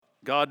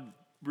God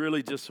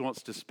really just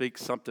wants to speak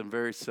something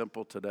very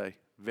simple today.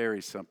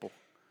 Very simple.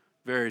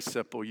 Very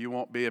simple. You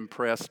won't be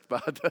impressed by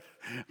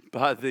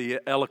the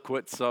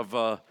eloquence of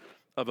a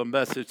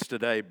message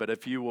today, but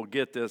if you will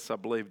get this, I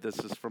believe this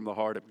is from the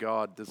heart of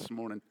God this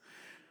morning.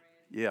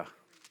 Yeah.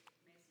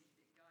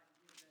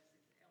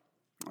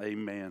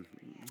 Amen.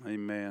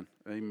 Amen.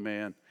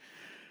 Amen.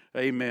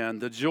 Amen.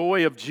 The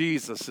joy of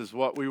Jesus is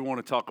what we want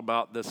to talk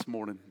about this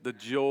morning. The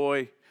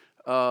joy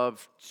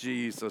of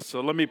Jesus.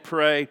 So let me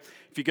pray.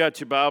 If you got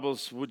your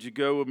Bibles, would you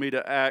go with me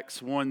to Acts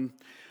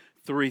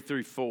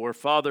 1:3-4.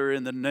 Father,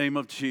 in the name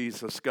of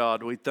Jesus,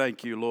 God, we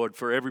thank you, Lord,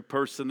 for every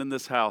person in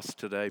this house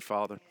today,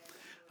 Father.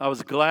 I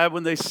was glad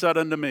when they said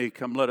unto me,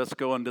 come, let us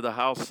go into the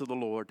house of the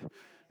Lord.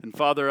 And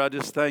Father, I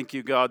just thank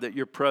you, God, that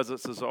your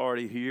presence is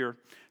already here.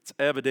 It's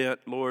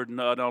evident, Lord,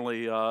 not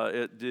only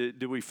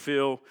do we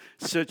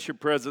sense your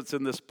presence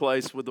in this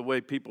place with the way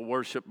people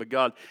worship, but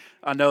God,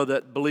 I know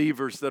that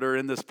believers that are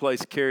in this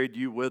place carried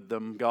you with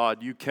them,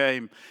 God. You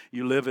came,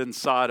 you live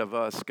inside of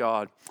us,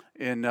 God.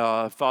 And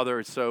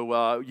Father,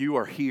 so you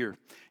are here.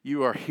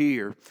 You are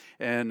here,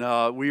 and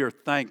we are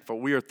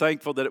thankful. We are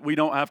thankful that we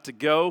don't have to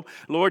go.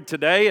 Lord,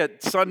 today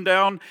at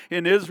sundown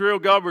in Israel,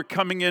 God, we're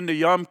coming into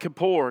Yom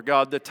Kippur,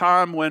 God, the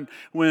time when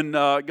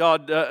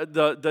God,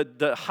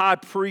 the high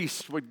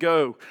priest would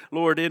go,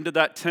 Lord, into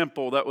that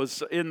temple that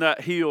was on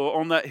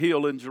that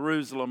hill in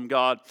Jerusalem,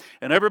 God.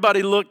 And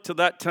everybody looked to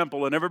that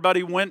temple, and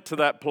everybody went to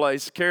that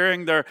place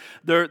carrying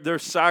their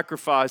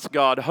sacrifice,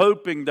 God,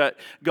 hoping that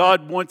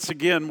God once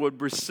again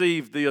would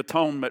receive the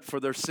atonement for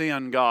their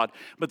sin, God.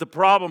 But the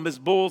problem is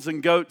bulls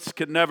and goats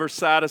could never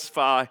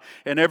satisfy,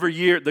 and every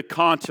year the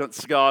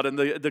conscience, God, and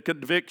the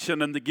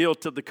conviction and the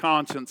guilt of the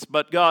conscience.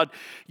 But God,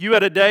 you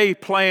had a day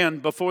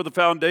planned before the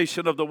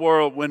foundation of the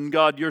world when,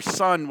 God, your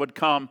Son would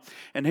come,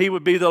 and he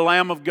would be the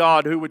Lamb of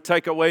God who would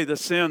take away the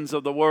sins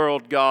of the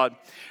world, God.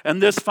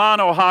 And this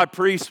final high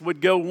priest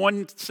would go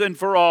once and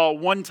for all,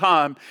 one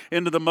time,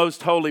 into the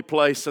most holy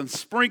place and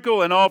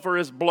sprinkle and offer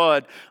his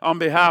blood on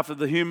behalf of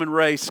the human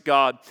race,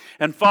 God.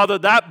 And Father,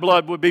 that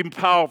blood would be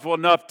powerful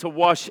enough to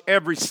wash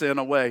every sin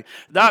away.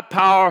 That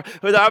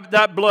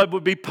blood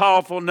would be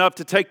powerful enough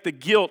to take the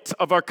guilt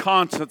of our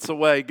conscience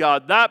away,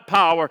 God. That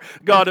power,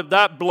 God, of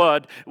that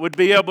blood would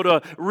be able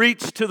to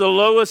reach to the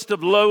lowest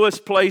of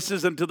lowest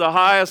places and to the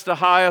highest of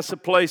highest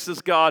of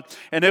places, God.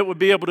 And it would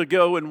be able to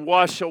go and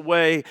wash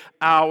away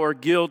our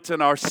guilt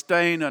and our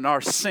stain and our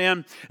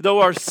sin.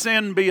 Though our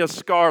sin be as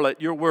scarlet,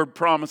 your word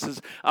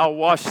promises, I'll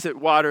wash it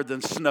whiter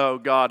than snow,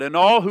 God. And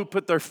all who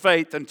put their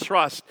faith and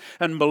trust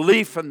and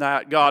belief in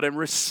that, God, and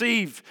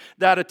receive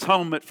that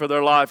atonement for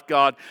their life,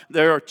 God,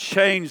 they are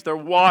changed, they're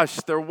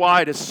washed, they're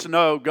white as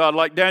snow, God.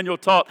 Like Daniel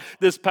taught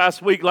this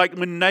past week, like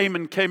when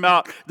Naaman came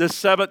out the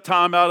seventh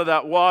time out of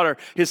that water,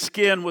 his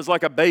skin was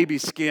like a baby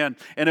skin,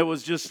 and it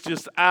was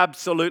just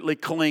absolutely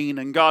clean.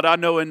 And God, I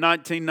know in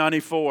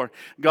 1994,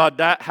 God,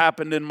 that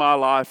happened in my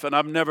life, and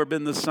I've never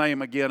been the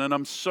same again, and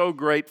I'm so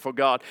grateful,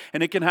 God.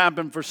 And it can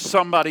happen for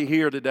somebody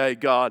here today,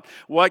 God.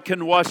 What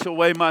can wash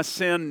away my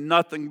sin?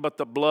 Nothing but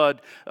the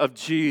blood of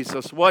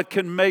Jesus. What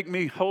can make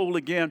me whole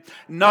again?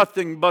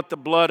 Nothing but the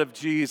blood of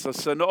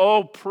Jesus. And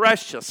oh,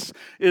 precious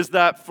is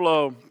that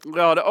flow.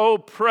 God, oh,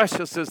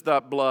 precious is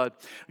that blood.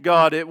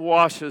 God, it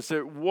washes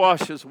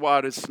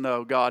white as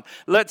snow, God.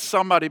 Let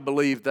somebody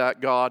believe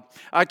that, God.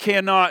 I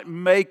cannot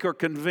make or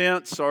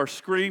convince or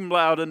scream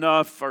loud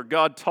enough or,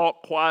 God,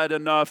 talk quiet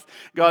enough.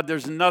 God,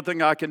 there's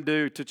nothing I can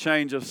do to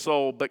change a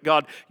soul. But,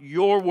 God,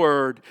 your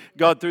word,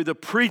 God, through the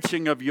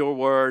preaching of your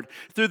word,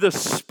 through the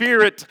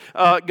Spirit,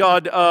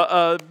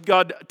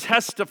 God,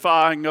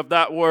 testifying of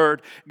that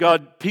word,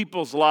 God,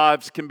 people's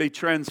lives can be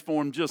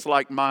transformed just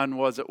like mine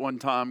was at one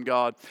time,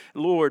 God.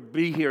 Lord,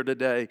 be here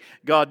today.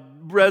 God,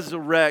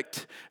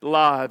 resurrect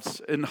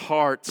lives and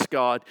hearts,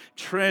 God.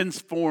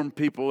 Transform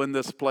people in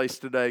this place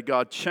today.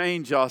 God,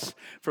 change us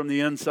from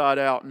the inside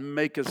out and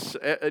make us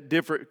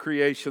different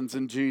creations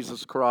in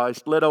Jesus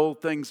Christ. Let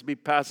old things be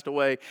passed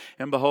away,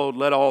 and behold,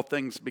 let all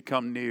things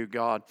become new,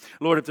 God.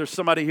 Lord, if there's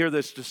somebody here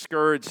that's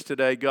discouraged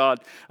today, God,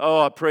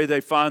 oh, I pray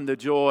they find the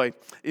joy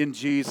in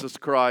Jesus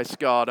Christ,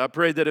 God. I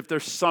pray that if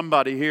there's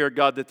somebody here,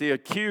 God, that the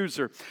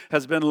accuser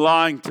has been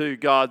lying to,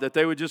 God, that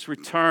they would just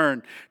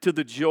return to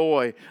the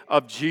joy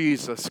of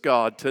Jesus,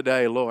 God,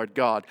 today, Lord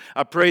God.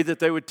 I pray that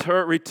they would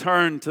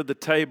return to the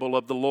table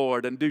of the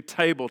Lord and do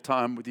table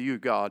time with you,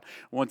 God.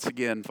 Once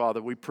again,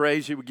 Father, we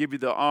praise you. We give you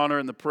the honor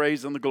and the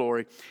praise and the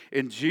glory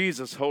in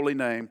Jesus' holy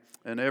name.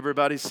 And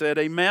everybody said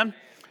amen.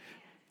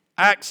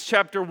 Acts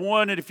chapter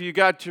 1, and if you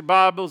got your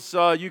Bibles,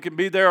 you can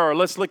be there, or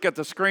let's look at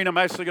the screen. I'm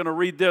actually going to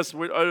read this.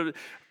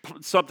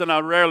 Something I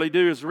rarely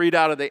do is read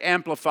out of the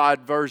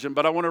Amplified version,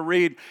 but I want to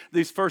read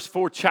these first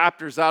 4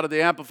 chapters out of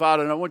the Amplified,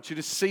 and I want you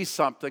to see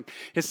something.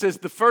 It says,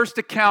 the first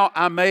account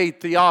I made,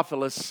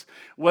 Theophilus,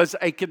 was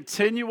a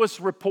continuous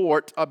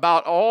report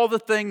about all the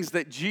things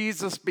that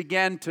Jesus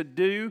began to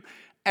do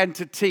and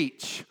to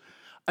teach,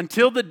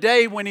 until the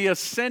day when he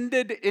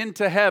ascended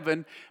into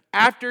heaven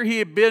after he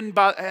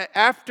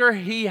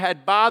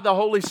had by the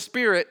Holy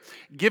Spirit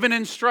given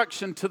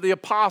instruction to the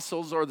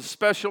apostles or the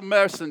special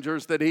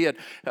messengers that he had,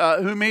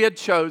 whom he had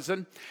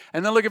chosen.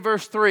 And then look at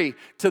verse 3.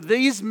 To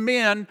these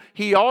men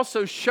he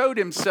also showed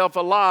himself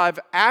alive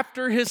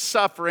after his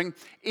suffering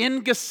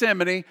in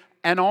Gethsemane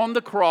and on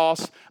the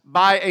cross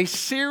by a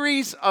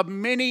series of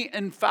many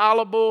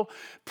infallible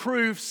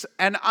proofs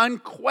and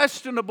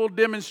unquestionable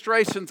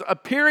demonstrations,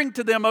 appearing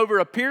to them over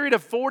a period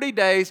of 40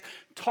 days,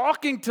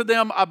 talking to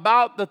them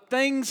about the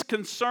things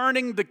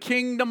concerning the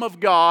kingdom of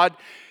God,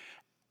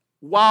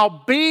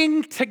 while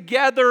being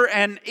together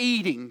and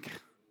eating.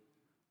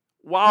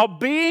 While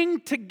being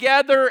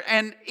together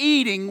and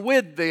eating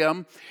with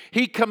them,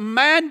 he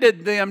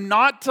commanded them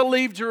not to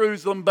leave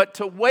Jerusalem, but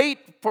to wait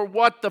for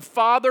what the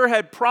Father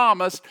had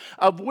promised,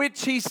 of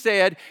which he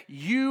said,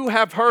 you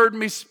have heard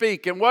me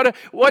speak. And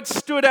what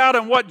stood out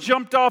and what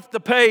jumped off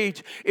the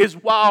page is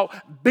while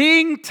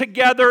being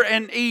together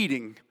and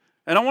eating.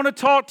 And I want to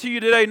talk to you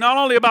today not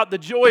only about the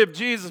joy of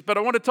Jesus, but I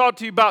want to talk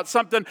to you about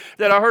something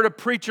that I heard a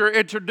preacher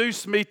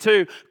introduce me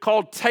to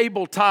called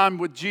table time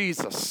with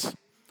Jesus.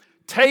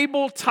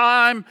 Table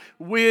time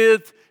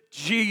with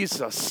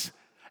Jesus.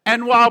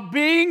 And while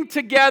being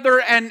together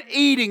and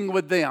eating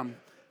with them,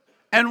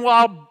 and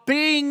while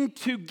being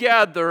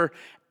together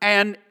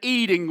and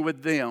eating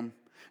with them,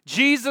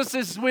 Jesus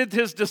is with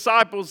his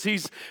disciples.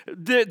 He's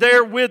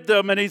there with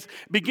them, and he's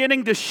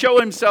beginning to show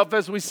himself,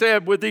 as we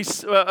said, with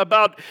these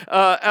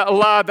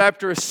alive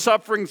after his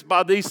sufferings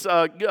by these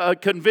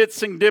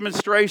convincing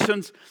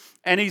demonstrations.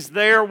 And he's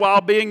there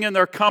while being in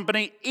their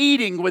company,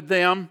 eating with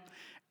them.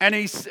 And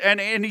he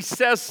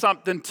says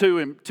something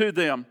to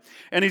them.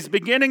 And he's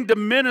beginning to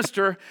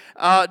minister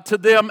to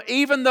them,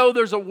 even though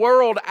there's a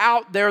world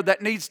out there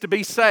that needs to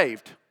be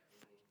saved.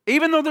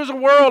 Even though there's a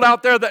world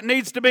out there that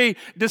needs to be,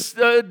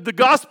 the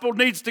gospel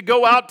needs to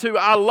go out to.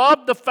 I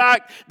love the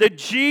fact that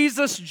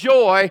Jesus'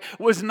 joy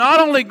was not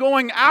only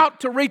going out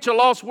to reach a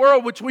lost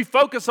world, which we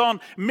focus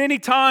on many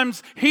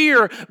times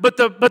here, but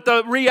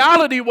the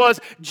reality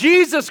was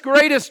Jesus'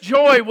 greatest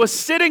joy was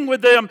sitting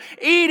with them,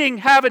 eating,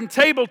 having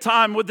table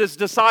time with his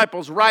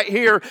disciples right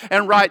here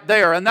and right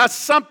there. And that's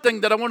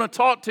something that I want to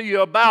talk to you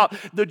about,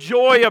 the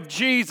joy of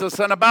Jesus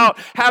and about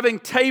having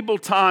table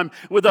time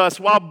with us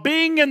while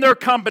being in their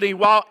company,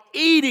 while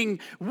eating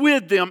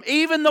with them,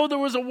 even though there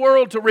was a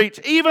world to reach,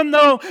 even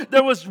though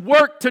there was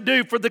work to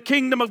do for the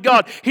kingdom of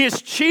God.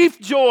 His chief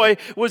joy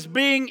was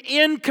being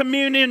in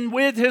communion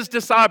with his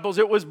disciples.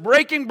 It was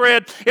breaking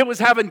bread. It was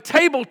having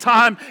table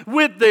time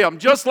with them.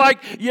 Just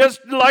like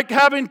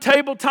having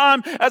table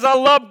time, as I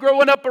love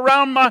growing up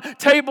around my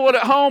table at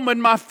home,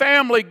 and my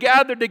family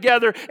gathered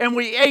together and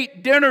we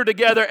ate dinner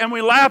together and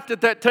we laughed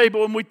at that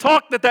table and we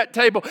talked at that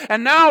table.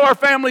 And now our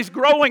family's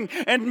growing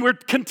and we're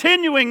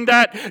continuing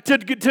that to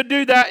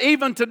do that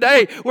even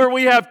today, where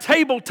we have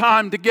table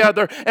time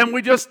together and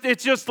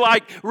it's just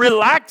like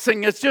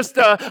relaxing. It's just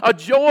a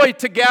joy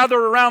to gather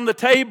around the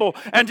table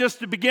and just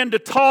to begin to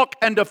talk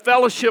and to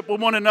fellowship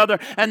with one another.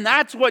 And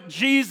that's what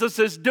Jesus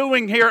is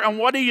doing here and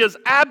what he is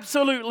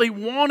absolutely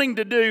wanting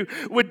to do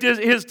with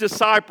his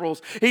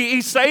disciples.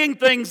 He's saying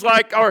things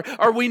like,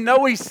 or we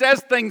know he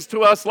says things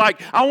to us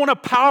like, I want to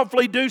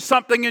powerfully do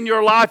something in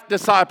your life,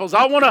 disciples.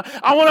 I want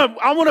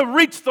to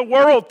reach the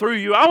world through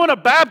you. I want to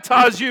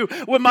baptize you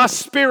with my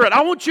Spirit.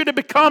 I want you to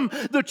become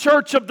the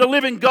church of the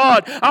living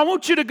God. I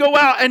want you to go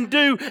out and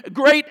do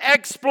great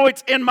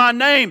exploits in my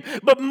name.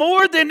 But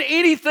more than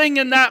anything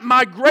in that,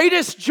 my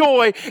greatest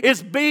joy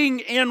is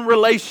being in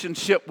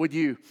relationship with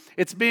you.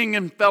 It's being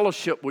in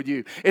fellowship with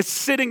you. It's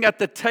sitting at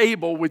the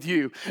table with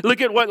you.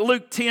 Look at what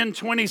Luke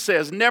 10:20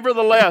 says.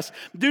 Nevertheless,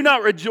 do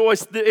not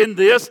rejoice in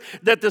this,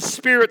 that the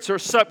spirits are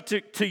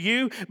subject to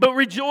you, but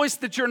rejoice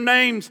that your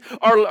names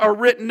are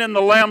written in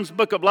the Lamb's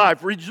book of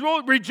life.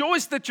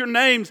 Rejoice that your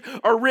names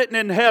are written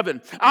in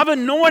heaven. I've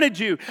anointed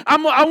you.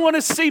 I want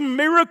to see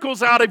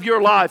miracles out of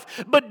your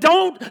life. But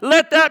don't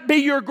let that be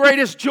your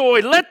greatest joy.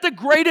 Let the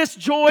greatest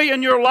joy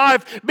in your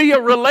life be a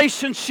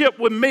relationship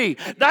with me.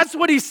 That's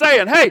what he's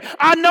saying. Hey,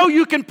 I know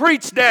you can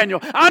preach, Daniel.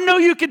 I know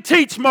you can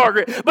teach,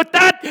 Margaret. But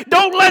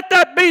don't let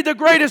that be the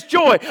greatest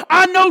joy.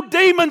 I know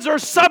demons are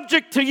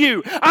subject to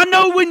you. I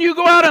know when you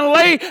go out and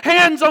lay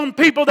hands on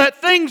people that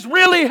things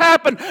really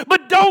happen.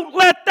 But don't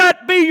let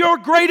that be your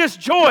greatest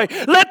joy.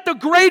 Let the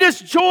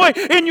greatest joy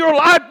in your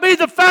life be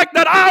the fact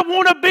that I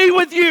want to be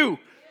with you.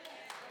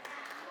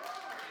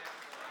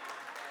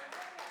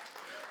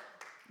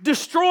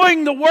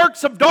 Destroying the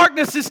works of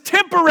darkness is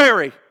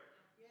temporary.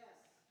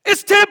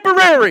 It's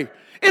temporary.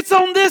 It's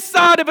on this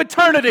side of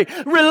eternity.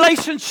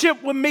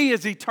 Relationship with me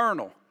is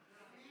eternal.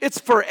 It's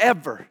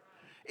forever.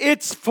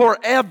 It's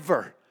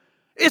forever.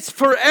 It's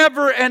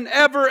forever and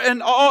ever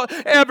and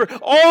ever.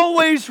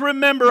 Always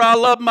remember I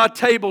love my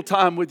table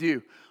time with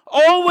you.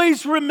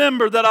 Always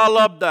remember that I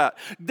love that.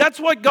 That's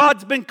what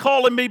God's been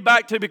calling me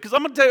back to, because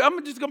I'm going to tell you,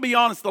 I'm just going to be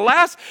honest. The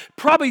last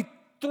probably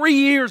 3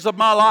 years of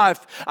my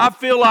life, I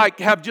feel like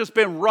have just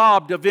been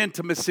robbed of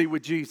intimacy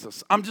with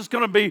Jesus. I'm just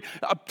going to be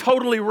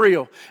totally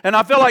real. And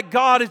I feel like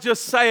God is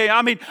just saying,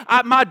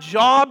 my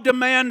job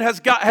demand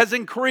has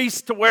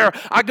increased to where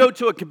I go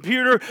to a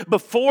computer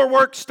before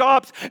work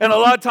stops, and a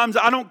lot of times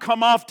I don't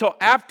come off till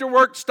after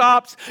work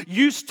stops.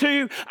 Used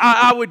to,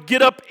 I would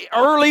get up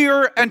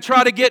earlier and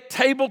try to get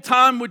table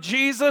time with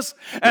Jesus,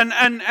 and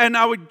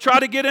I would try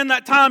to get in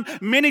that time.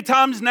 Many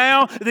times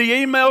now, the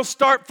emails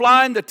start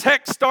flying, the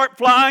texts start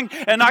flying,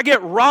 and I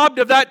get robbed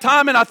of that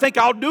time, and I think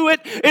I'll do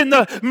it in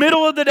the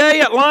middle of the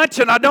day at lunch,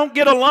 and I don't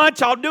get a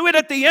lunch. I'll do it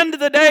at the end of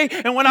the day,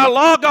 and when I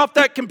log off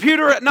that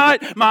computer at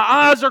night, my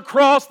eyes are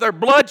crossed, they're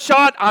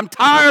bloodshot, I'm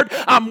tired,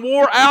 I'm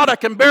wore out, I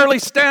can barely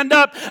stand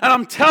up, and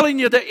I'm telling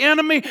you, the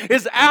enemy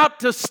is out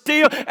to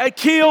steal,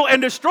 kill,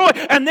 and destroy.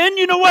 And then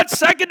you know what?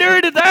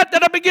 Secondary to that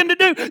I begin to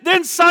do,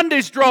 then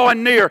Sunday's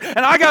drawing near, and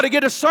I got to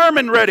get a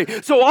sermon ready.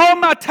 So all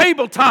my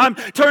table time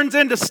turns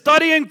into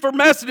studying for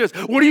messages.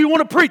 What do you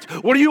want to preach?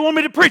 What do you want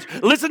me to preach?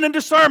 Listening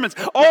to sermons.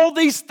 All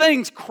these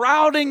things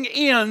crowding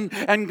in,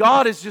 and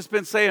God has just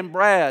been saying,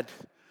 Brad,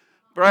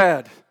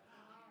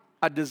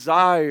 I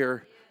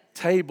desire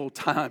table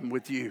time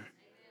with you.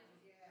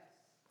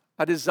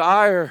 I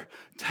desire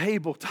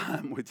table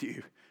time with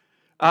you.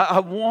 I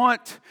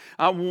want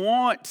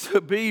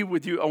to be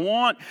with you. I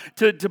want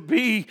to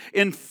be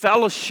in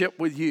fellowship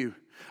with you.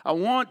 I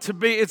want to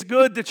be, it's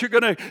good that you're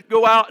going to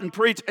go out and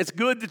preach. It's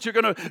good that you're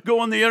going to go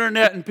on the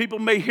internet and people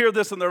may hear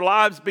this and their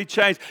lives be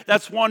changed.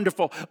 That's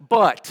wonderful.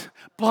 But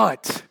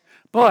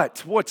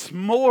what's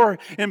more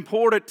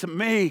important to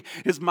me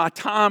is my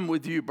time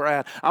with you,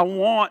 Brad. I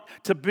want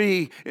to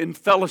be in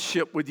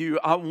fellowship with you.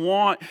 I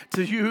want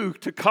you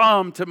to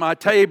come to my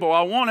table.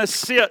 I want to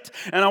sit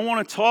and I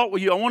want to talk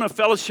with you. I want to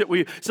fellowship with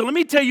you. So let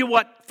me tell you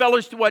what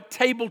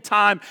table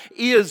time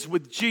is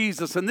with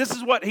Jesus. And this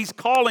is what he's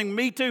calling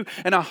me to,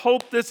 and I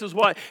hope this is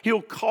what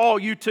he'll call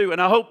you to.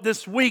 And I hope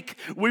this week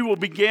we will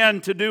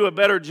begin to do a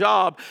better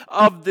job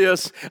of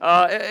this,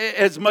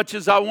 as much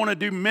as I want to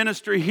do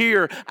ministry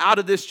here out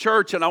of this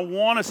church, and I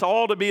want us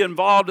all to be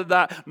involved in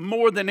that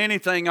more than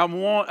anything. I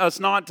want us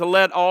not to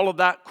let all of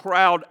that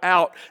crowd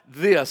out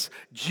this.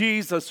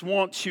 Jesus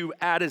wants you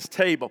at his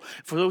table.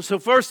 So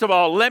first of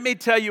all, let me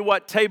tell you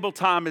what table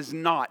time is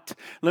not.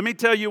 Let me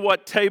tell you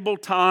what table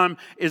time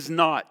is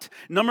not.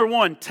 Number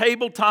one,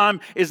 table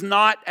time is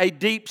not a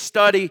deep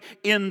study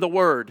in the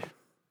Word.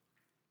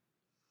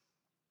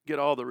 Get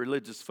all the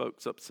religious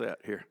folks upset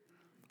here.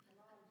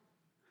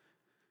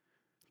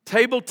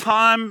 Table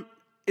time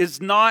is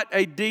not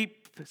a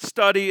deep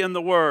study in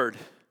the Word.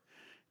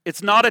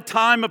 It's not a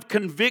time of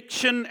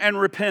conviction and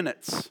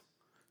repentance.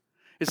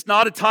 It's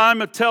not a time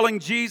of telling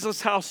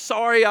Jesus how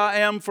sorry I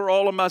am for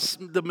all of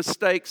the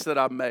mistakes that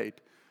I've made.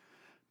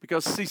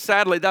 Because, see,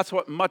 sadly, that's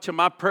what much of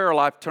my prayer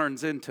life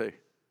turns into.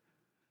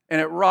 And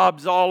it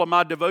robs all of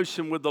my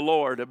devotion with the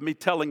Lord, of me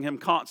telling him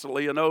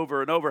constantly and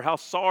over how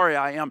sorry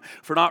I am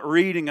for not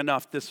reading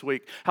enough this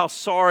week. How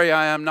sorry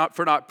I am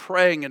for not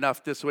praying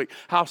enough this week.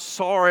 How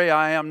sorry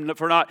I am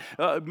for not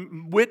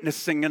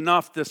witnessing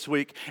enough this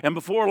week. And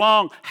before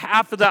long,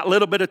 half of that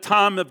little bit of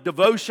time of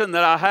devotion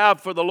that I have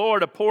for the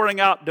Lord, of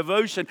pouring out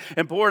devotion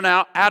and pouring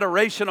out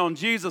adoration on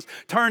Jesus,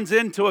 turns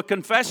into a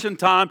confession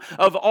time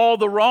of all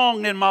the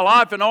wrong in my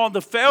life and all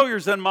the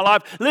failures in my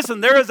life.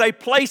 Listen, there is a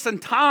place and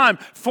time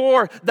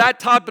for that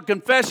type of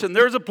confession.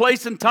 There's a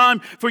place and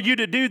time for you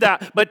to do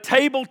that. But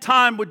table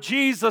time with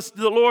Jesus,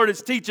 the Lord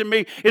is teaching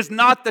me, is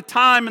not the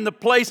time and the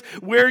place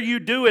where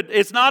you do it.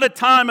 It's not a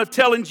time of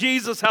telling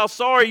Jesus how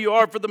sorry you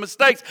are for the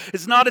mistakes.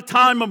 It's not a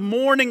time of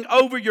mourning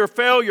over your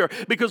failure,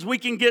 because we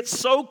can get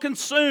so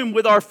consumed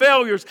with our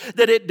failures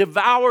that it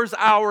devours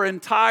our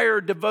entire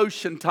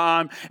devotion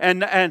time.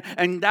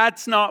 And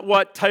that's not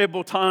what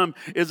table time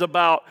is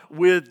about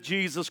with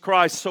Jesus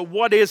Christ. So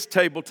what is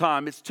table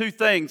time? It's two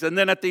things. And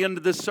then at the end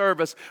of this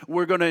service,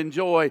 we're going to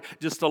enjoy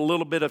just a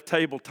little bit of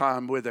table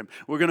time with him.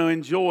 We're going to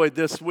enjoy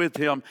this with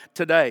him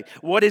today.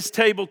 What is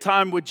table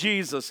time with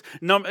Jesus?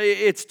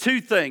 It's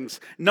two things.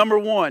 Number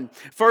one,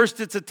 first,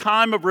 it's a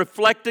time of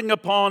reflecting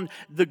upon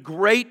the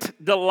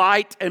great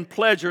delight and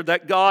pleasure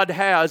that God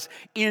has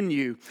in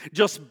you.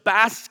 Just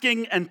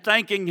basking and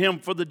thanking him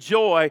for the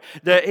joy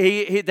that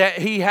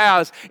he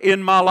has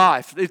in my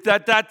life.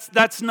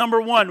 That's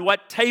number one.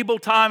 What table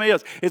time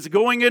is. It's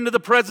going into the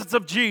presence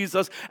of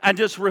Jesus and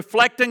just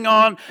reflecting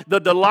on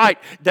the delight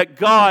that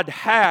God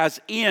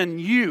has in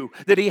you,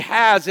 that he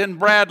has in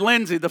Brad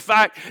Lindsey. The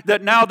fact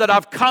that now that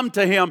I've come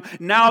to him,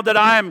 now that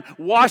I am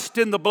washed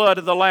in the blood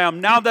of the Lamb,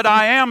 now that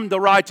I am the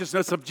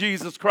righteousness of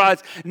Jesus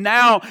Christ,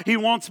 now he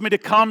wants me to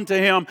come to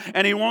him,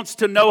 and he wants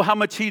to know how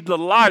much he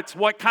delights,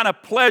 what kind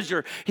of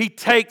pleasure he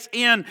takes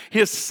in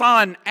his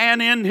son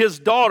and in his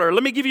daughter.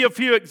 Let me give you a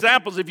few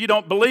examples if you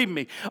don't believe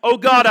me. Oh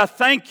God, I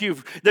thank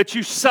you that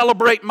you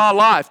celebrate my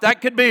life.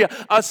 That could be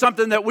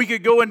something that we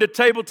could go into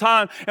table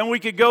time and we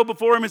could go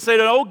before Him and say,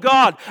 oh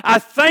God, I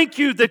thank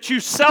you that you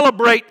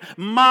celebrate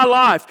my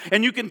life.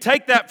 And you can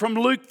take that from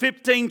Luke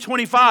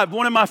 15:25,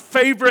 one of my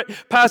favorite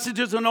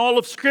passages in all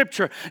of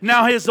Scripture.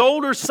 Now his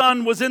older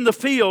son was in the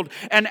field,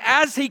 and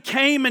as he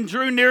came and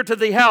drew near to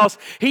the house,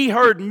 he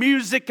heard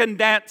music and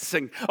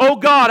dancing. Oh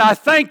God, I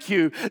thank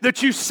you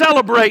that you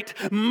celebrate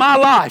my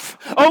life.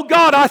 Oh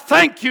God, I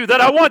thank you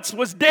that I once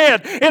was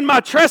dead in my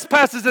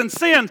trespasses and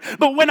sins,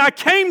 but when I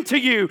came to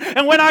you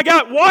and when I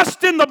got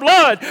washed in the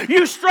blood,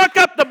 you struck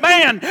up the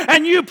band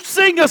and you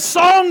sing a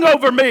song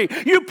over me.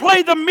 You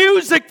play the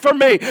music for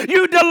me.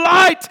 You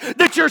delight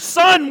that your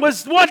son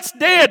was once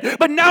dead,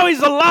 but now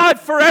he's alive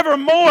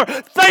forevermore.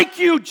 Thank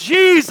you,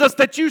 Jesus,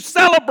 that you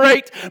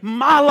celebrate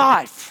my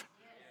life.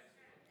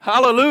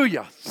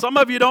 Hallelujah. Some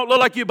of you don't look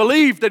like you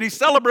believe that He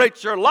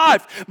celebrates your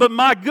life. But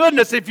my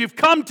goodness, if you've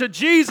come to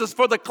Jesus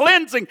for the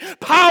cleansing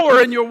power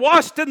and you're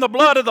washed in the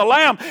blood of the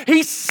Lamb,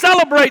 He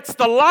celebrates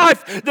the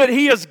life that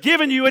He has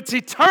given you. It's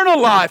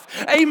eternal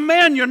life.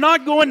 Amen. You're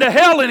not going to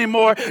hell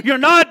anymore. You're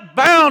not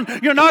bound.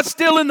 You're not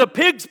still in the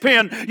pig's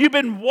pen. You've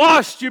been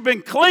washed. You've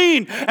been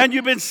clean. And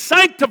you've been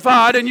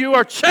sanctified. And you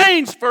are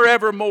changed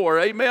forevermore.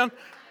 Amen.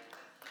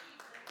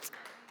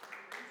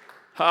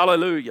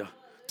 Hallelujah.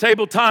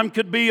 Table time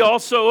could be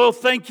also, oh,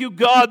 thank you,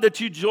 God,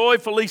 that you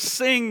joyfully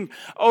sing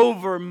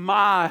over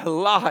my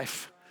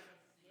life.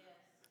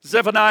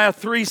 Zephaniah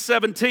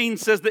 3:17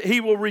 says that He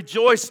will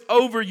rejoice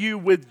over you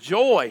with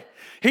joy.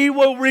 He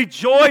will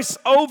rejoice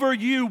over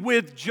you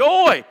with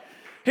joy.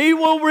 He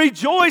will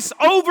rejoice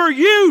over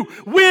you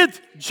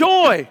with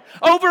joy.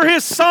 Over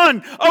his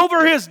son,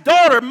 over his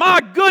daughter.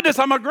 My goodness,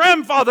 I'm a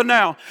grandfather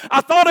now.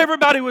 I thought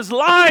everybody was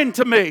lying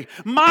to me.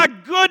 My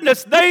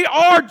goodness, they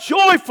are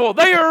joyful.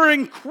 They are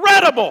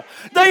incredible.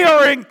 They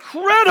are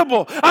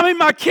incredible. I mean,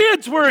 my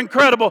kids were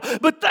incredible,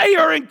 but they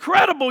are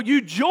incredible.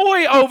 You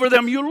joy over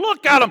them. You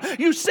look at them.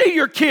 You see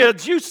your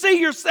kids. You see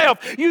yourself.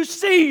 You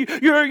see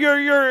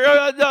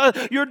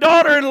your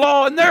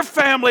daughter-in-law and their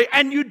family,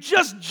 and you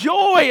just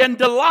joy and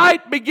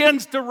delight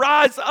begins to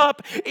rise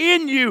up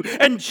in you.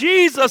 And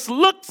Jesus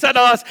looks at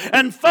us,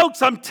 and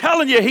folks, I'm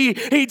telling you,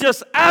 he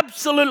just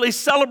absolutely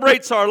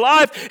celebrates our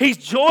life. He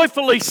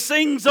joyfully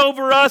sings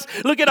over us.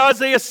 Look at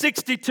Isaiah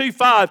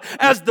 62:5.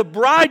 As the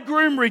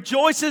bridegroom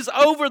rejoices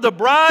over the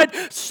bride,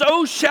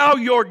 so shall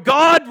your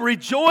God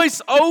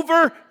rejoice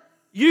over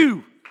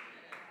you.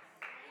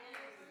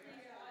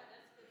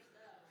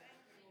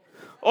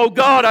 Oh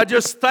God, I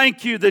just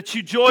thank you that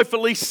you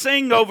joyfully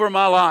sing over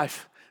my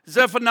life.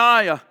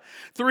 Zephaniah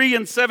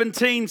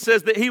 3:17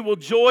 says that He will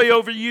joy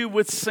over you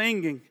with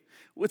singing.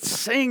 With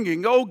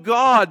singing. Oh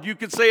God, you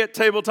can say at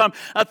table time,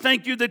 I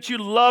thank you that you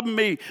love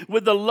me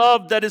with the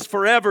love that is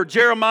forever.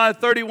 Jeremiah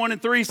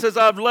 31:3 says,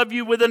 I've loved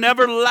you with an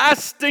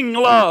everlasting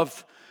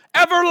love.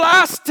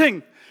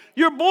 Everlasting.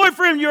 Your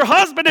boyfriend, your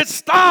husband, it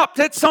stopped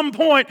at some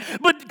point.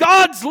 But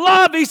God's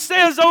love, He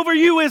says, over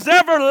you is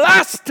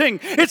everlasting.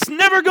 It's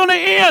never going to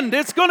end.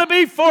 It's going to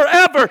be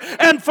forever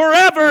and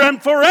forever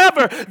and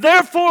forever.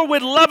 Therefore,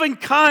 with loving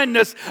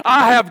kindness,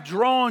 I have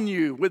drawn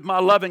you with my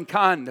loving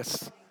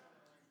kindness.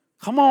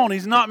 Come on,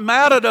 He's not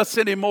mad at us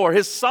anymore.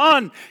 His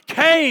Son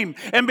came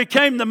and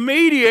became the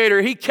mediator.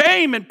 He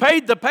came and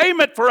paid the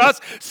payment for us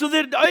so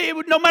that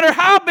no matter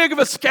how big of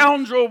a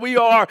scoundrel we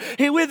are,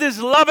 with His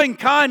loving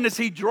kindness,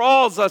 He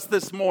draws us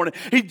this morning.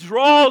 He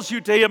draws you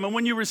to Him. And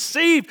when you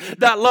receive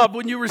that love,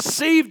 when you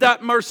receive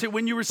that mercy,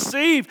 when you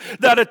receive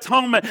that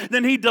atonement,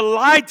 then He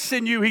delights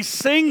in you. He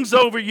sings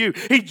over you.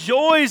 He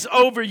joys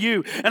over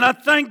you. And I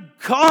thank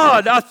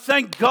God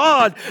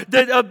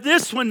that of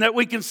this one that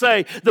we can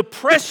say, the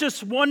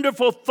precious, wonderful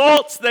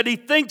thoughts that He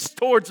thinks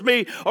towards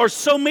me are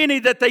so many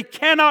that they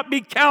cannot be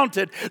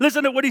counted.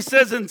 Listen to what He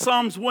says in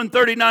Psalms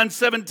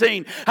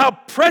 139:17. How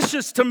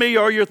precious to me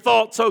are your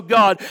thoughts, O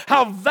God.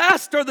 How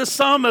vast are the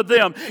sum of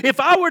them. If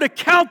I were to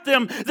count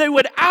them, they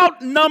would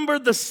outnumber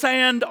the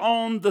sand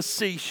on the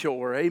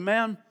seashore.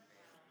 Amen.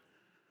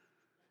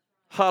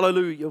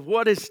 Hallelujah.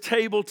 What is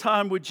table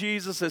time with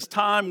Jesus? It's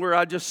time where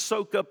I just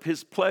soak up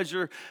His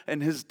pleasure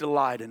and His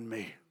delight in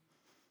me.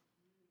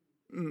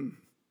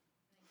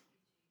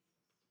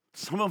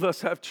 Some of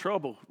us have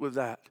trouble with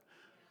that.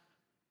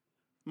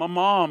 My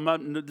mom,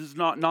 this is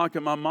not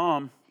knocking my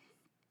mom.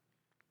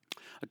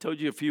 I told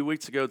you a few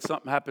weeks ago that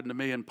something happened to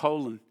me in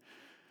Poland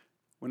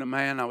when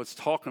I was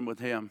talking with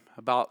him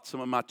about some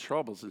of my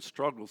troubles and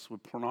struggles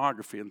with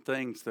pornography and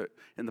things that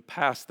in the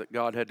past that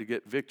God had to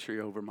get victory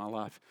over my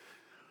life.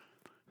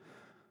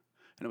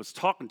 And I was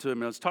talking to him,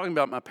 and I was talking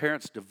about my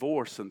parents'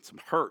 divorce and some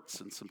hurts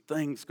and some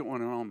things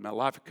going on in my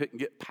life I couldn't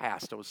get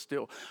past. I was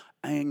still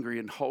angry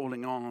and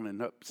holding on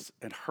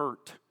and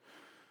hurt.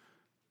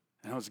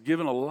 And I was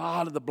given a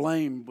lot of the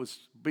blame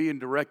was being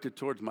directed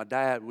towards my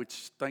dad,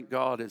 which, thank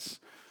God, is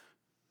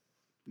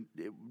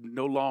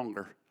no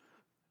longer.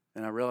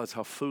 And I realized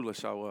how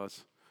foolish I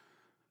was.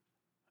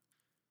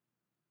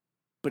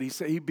 But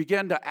he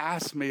began to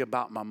ask me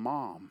about my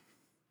mom.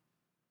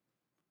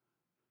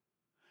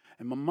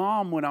 And my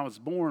mom, when I was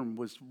born,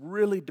 was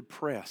really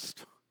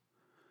depressed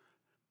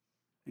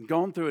and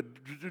gone through a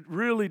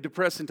really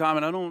depressing time.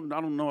 And I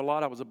don't know a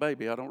lot. I was a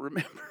baby. I don't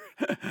remember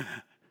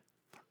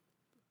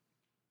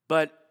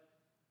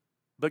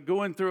But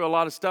going through a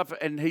lot of stuff,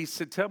 and he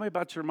said, tell me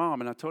about your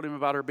mom. And I told him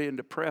about her being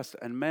depressed.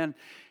 And man,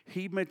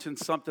 he mentioned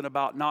something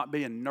about not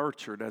being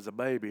nurtured as a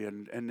baby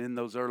and in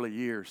those early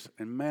years.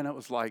 And man, it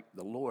was like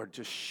the Lord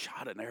just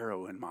shot an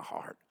arrow in my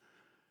heart.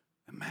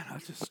 And man, I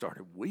just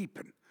started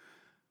weeping,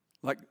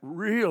 like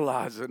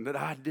realizing that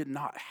I did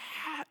not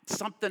have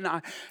something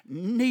I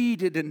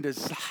needed and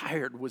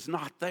desired was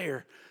not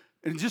there.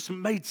 And it just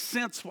made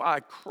sense why I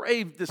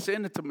craved this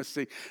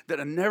intimacy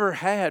that I never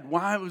had.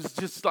 Why it was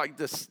just like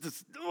this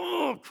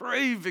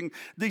craving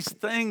these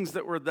things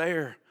that were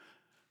there.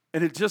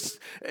 And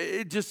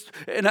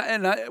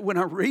when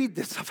I read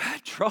this, I've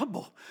had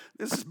trouble.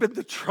 This has been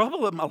the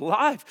trouble of my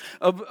life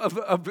of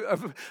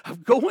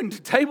going to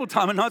table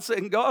time and not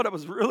saying, God, I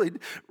was really,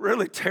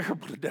 really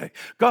terrible today.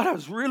 God, I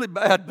was really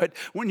bad. But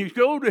when you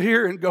go to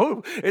here and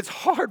go, it's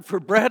hard for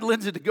Brad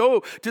Lindsey to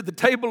go to the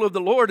table of the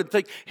Lord and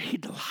think, He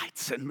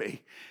delights in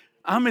me.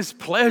 I'm His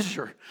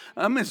pleasure.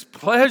 I'm His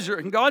pleasure.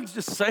 And God's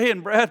just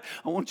saying, Brad,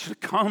 I want you to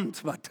come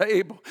to my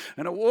table.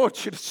 And I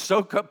want you to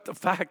soak up the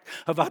fact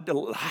of I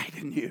delight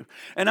in you.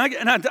 And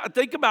I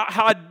think about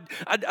how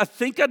I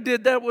think I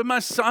did that with my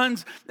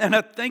sons. And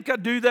I think I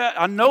do that.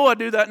 I know I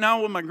do that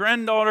now with my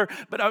granddaughter.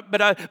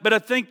 But I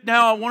think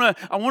now I want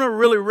to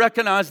really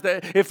recognize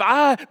that if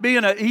I,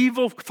 being an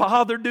evil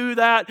father, do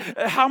that,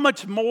 how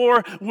much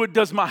more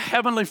does my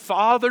heavenly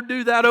Father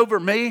do that over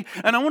me?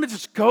 And I want to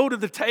just go to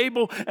the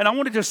table and I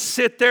want to just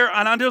sit there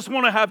and I just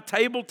want to have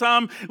table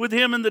time with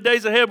Him in the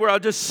days ahead where I'll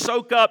just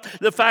soak up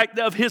the fact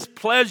of His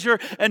pleasure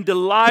and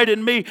delight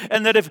in me.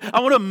 And that if I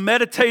want to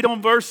meditate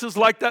on verses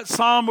like that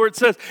Psalm where it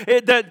says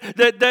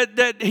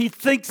that He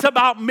thinks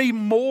about me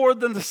more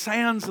than the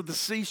sands of the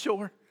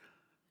seashore.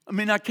 I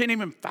mean, I can't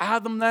even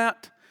fathom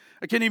that.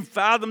 I can't even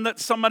fathom that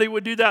somebody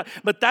would do that.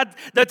 But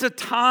that's a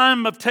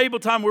time of table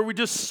time where we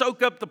just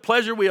soak up the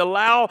pleasure. We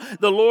allow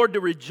the Lord to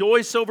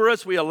rejoice over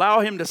us. We allow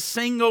Him to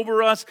sing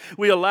over us.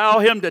 We allow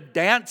Him to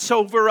dance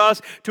over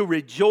us, to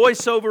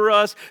rejoice over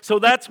us. So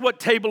that's what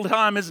table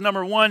time is,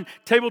 number one.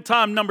 Table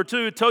time, number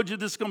two, I told you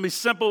this is going to be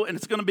simple and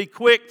it's going to be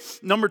quick.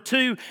 Number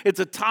two, it's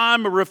a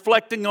time of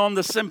reflecting on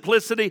the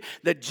simplicity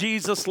that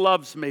Jesus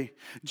loves me.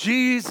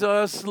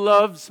 Jesus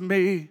loves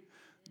me.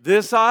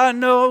 This I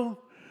know.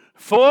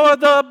 For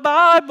the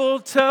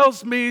Bible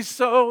tells me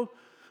so.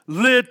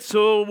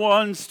 Little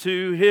ones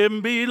to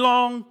Him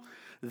belong.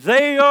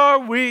 They are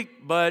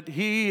weak, but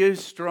He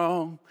is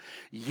strong.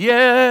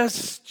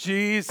 Yes,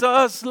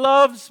 Jesus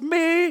loves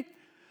me.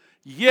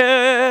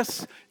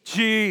 Yes,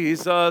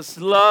 Jesus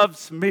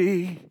loves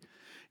me.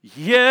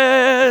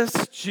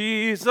 Yes,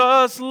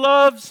 Jesus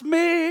loves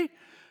me.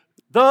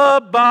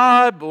 The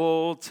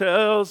Bible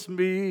tells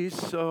me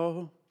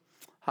so.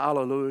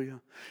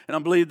 Hallelujah. And I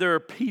believe there are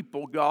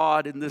people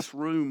God in this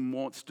room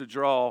wants to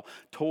draw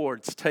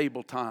towards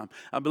table time.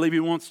 I believe He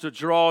wants to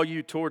draw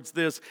you towards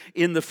this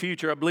in the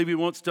future. I believe He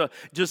wants to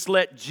just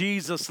let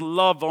Jesus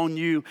love on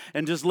you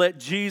and just let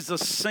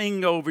Jesus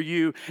sing over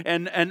you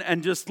and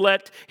just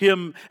let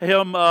Him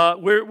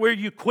where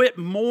you quit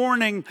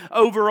mourning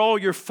over all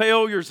your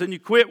failures and you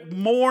quit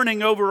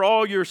mourning over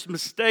all your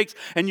mistakes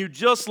and you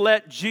just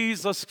let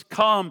Jesus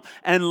come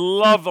and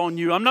love on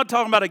you. I'm not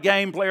talking about a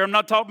game player. I'm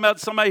not talking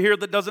about somebody here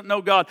that doesn't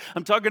know God.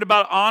 I'm talking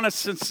about honest,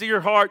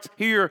 sincere hearts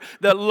here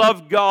that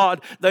love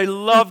God. They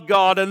love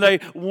God and they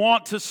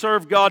want to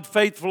serve God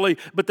faithfully,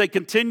 but they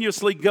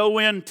continuously go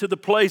into the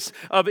place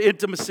of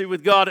intimacy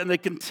with God and they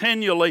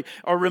continually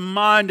are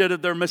reminded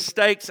of their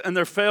mistakes and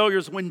their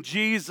failures when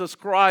Jesus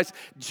Christ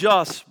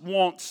just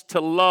wants to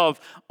love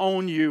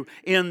on you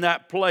in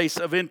that place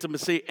of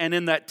intimacy and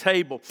in that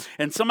table.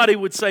 And somebody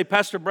would say,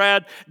 Pastor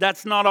Brad,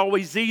 that's not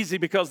always easy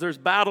because there's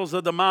battles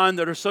of the mind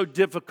that are so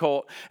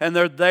difficult and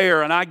they're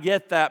there. And I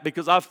get that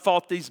because I've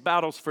fought these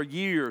battles for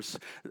years,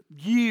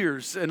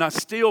 and I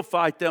still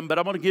fight them, but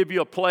I'm going to give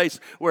you a place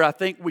where I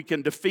think we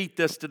can defeat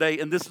this today,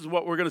 and this is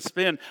what we're going to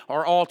spend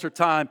our altar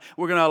time.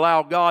 We're going to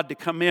allow God to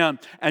come in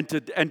and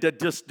to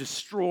just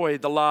destroy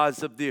the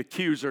lies of the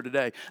accuser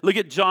today. Look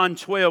at John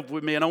 12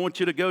 with me, and I want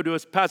you to go to a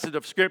passage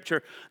of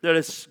Scripture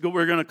that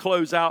we're going to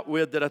close out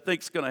with that I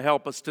think is going to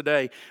help us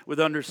today with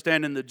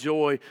understanding the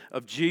joy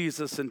of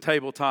Jesus and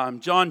table time.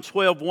 John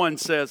 12:1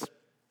 says,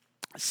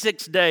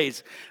 6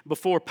 days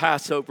before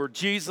Passover,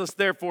 Jesus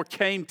therefore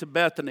came to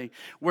Bethany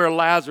where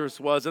Lazarus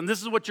was. And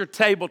this is what your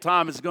table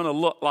time is going to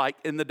look like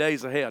in the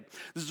days ahead.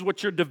 This is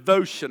what your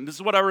devotion, this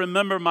is what I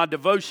remember my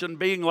devotion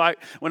being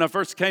like when I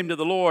first came to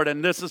the Lord.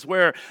 And this is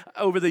where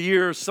over the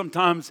years,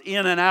 sometimes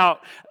in and out,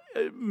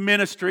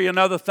 ministry and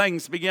other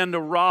things begin to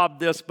rob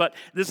this, but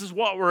this is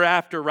what we're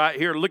after right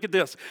here. Look at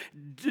this.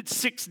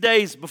 6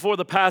 days before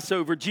the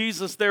Passover,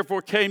 Jesus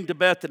therefore came to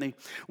Bethany,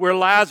 where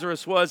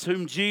Lazarus was,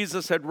 whom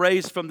Jesus had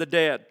raised from the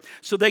dead.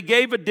 So they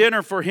gave a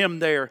dinner for him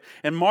there,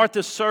 and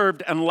Martha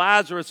served, and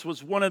Lazarus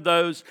was one of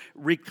those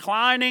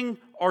reclining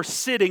or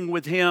sitting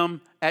with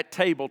him at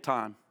table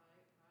time.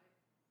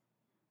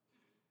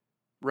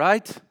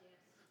 Right?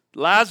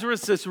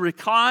 Lazarus is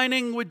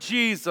reclining with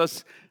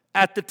Jesus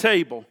at the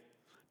table.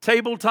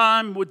 Table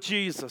time with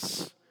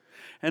Jesus.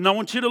 And I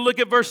want you to look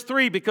at verse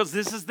 3 because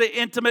this is the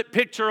intimate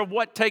picture of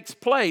what takes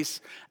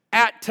place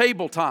at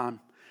table time.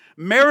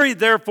 Mary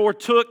therefore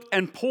took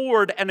and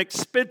poured an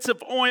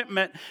expensive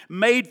ointment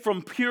made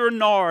from pure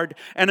nard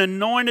and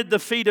anointed the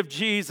feet of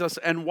Jesus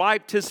and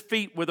wiped his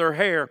feet with her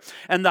hair.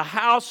 And the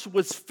house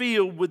was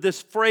filled with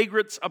this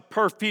fragrance of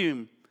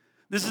perfume.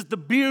 This is the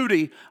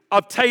beauty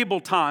of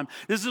table time.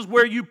 This is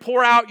where you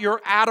pour out your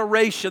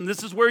adoration.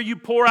 This is where you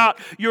pour out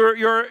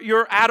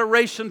your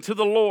adoration to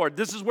the Lord.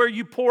 This is where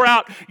you pour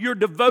out your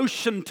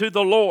devotion to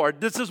the Lord.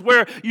 This is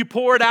where you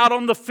pour it out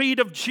on the feet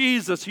of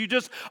Jesus. You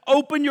just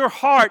open your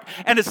heart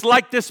and it's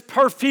like this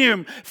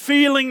perfume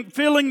filling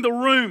the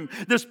room.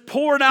 This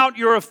pouring out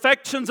your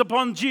affections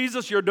upon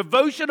Jesus, your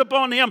devotion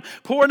upon Him,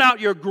 pouring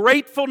out your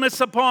gratefulness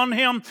upon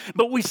Him.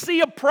 But we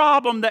see a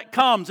problem that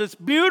comes. It's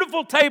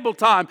beautiful table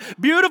time,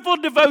 beautiful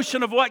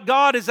devotion of what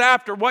God is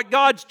after, what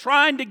God's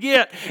trying to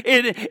get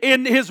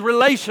in His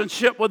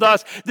relationship with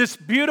us. This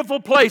beautiful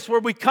place where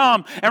we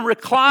come and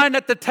recline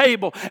at the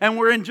table and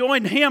we're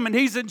enjoying Him and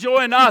He's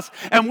enjoying us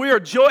and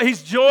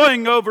He's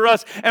joying over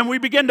us and we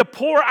begin to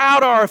pour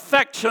out our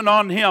affection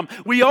on Him.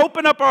 We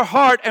open up our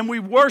heart and we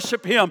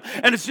worship Him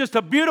and it's just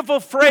a beautiful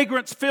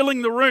fragrance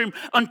filling the room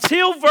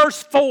until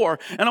verse 4.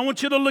 And I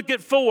want you to look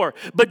at 4.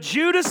 But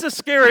Judas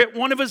Iscariot,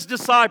 one of His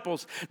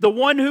disciples, the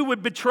one who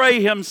would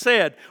betray Him,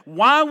 said,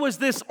 "Why was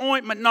this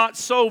ointment not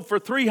sold for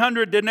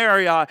 300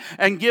 denarii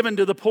and given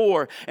to the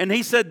poor?" And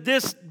he said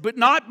this, but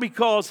not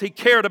because he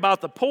cared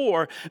about the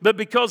poor, but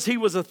because he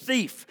was a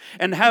thief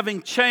and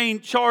having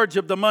charge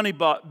of the money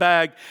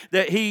bag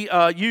that he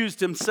used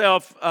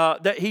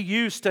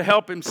to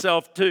help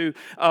himself to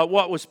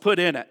what was put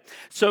in it.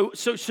 So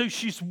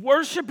she's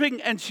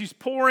worshiping and she's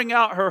pouring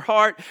out her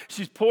heart.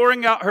 She's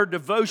pouring out her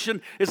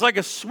devotion. It's like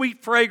a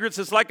sweet fragrance.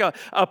 It's like a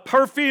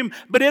perfume.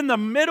 But in the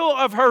middle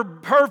of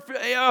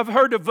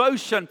her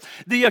devotion,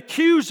 the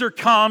accuser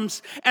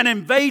comes and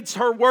invades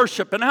her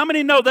worship. And how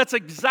many know that's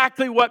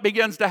exactly what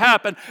begins to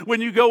happen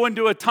when you go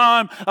into a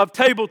time of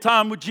table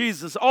time with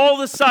Jesus? All of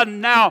a sudden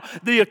now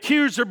the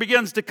accuser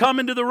begins to come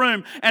into the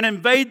room and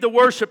invade the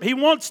worship. He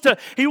wants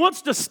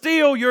to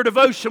steal your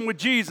devotion with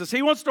Jesus.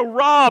 He wants to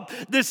rob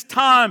this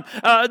time,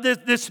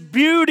 this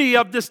beauty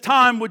of this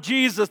time with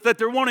Jesus that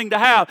they're wanting to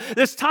have.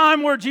 This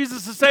time where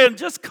Jesus is saying,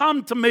 just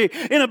come to me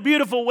in a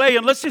beautiful way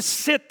and let's just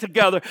sit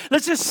together.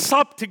 Let's just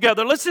sup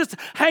together. Let's just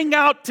hang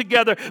out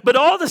together. But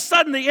all of a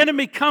sudden the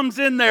enemy comes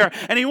in there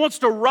and he wants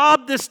to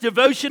rob this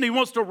devotion. He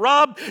wants to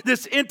rob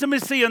this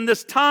intimacy and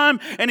this time,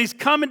 and he's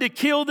coming to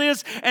kill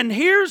this. And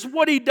here's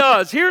what he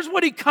does. Here's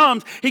what he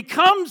comes.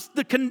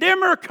 The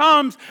condemner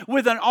comes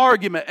with an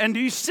argument. And do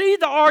you see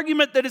the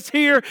argument that is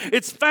here?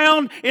 It's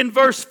found in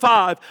verse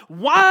 5.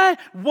 Why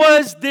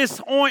was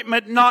this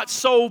ointment not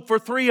sold for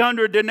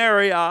 300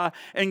 denarii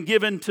and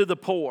given to the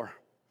poor?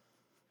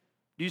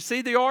 Do you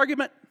see the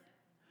argument?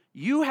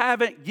 You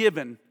haven't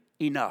given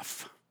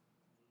enough.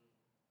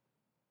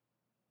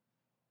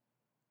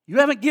 You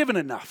haven't given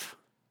enough.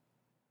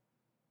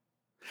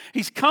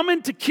 He's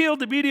coming to kill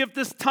the beauty of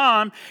this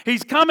time.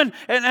 He's coming,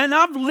 and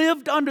I've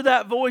lived under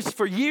that voice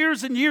for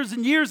years and years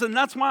and years, and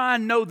that's why I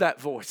know that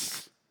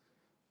voice.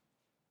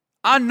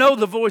 I know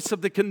the voice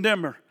of the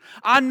condemner.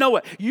 I know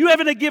it. You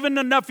haven't given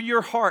enough of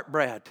your heart,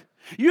 Brad.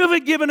 You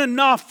haven't given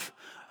enough.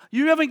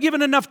 You haven't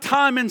given enough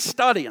time in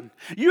studying.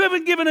 You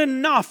haven't given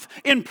enough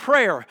in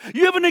prayer.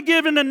 You haven't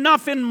given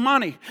enough in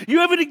money.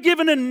 You haven't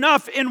given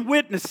enough in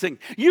witnessing.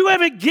 You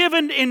haven't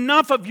given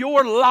enough of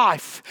your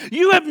life.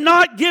 You have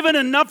not given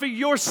enough of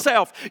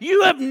yourself.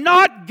 You have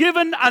not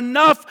given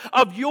enough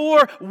of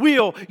your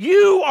will.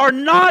 You are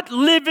not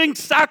living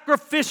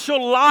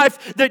sacrificial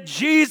life that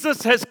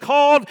Jesus has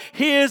called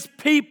His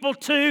people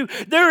to.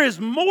 There is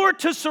more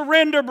to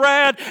surrender,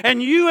 Brad,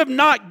 and you have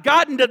not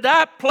gotten to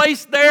that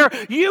place there.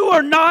 You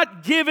are not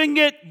giving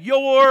it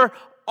your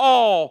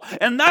all.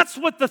 And that's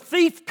what the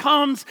thief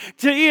comes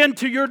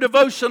into your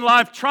devotion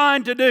life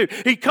trying to do.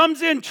 He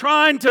comes in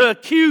trying to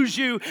accuse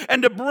you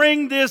and to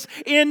bring this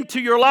into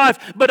your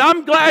life. But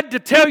I'm glad to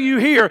tell you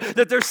here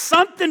that there's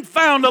something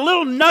found, a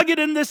little nugget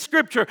in this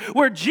scripture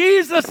where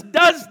Jesus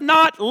does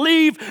not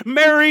leave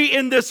Mary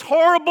in this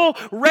horrible,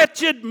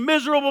 wretched,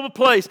 miserable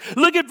place.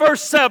 Look at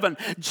verse 7.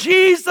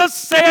 Jesus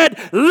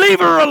said, "Leave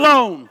her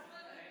alone."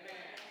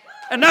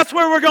 And that's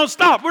where we're going to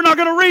stop. We're not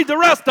going to read the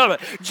rest of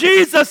it.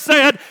 Jesus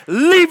said,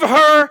 "Leave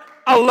her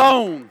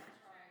alone."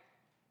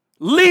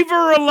 Leave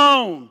her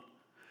alone.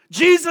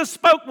 Jesus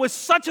spoke with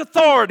such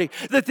authority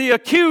that the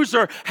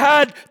accuser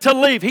had to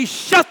leave. He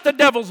shut the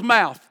devil's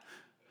mouth.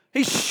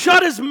 He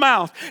shut his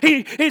mouth.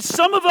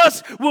 Some of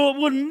us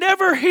will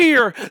never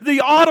hear the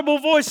audible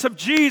voice of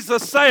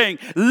Jesus saying,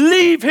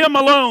 "Leave him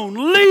alone.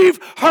 Leave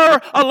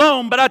her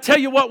alone." But I tell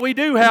you what we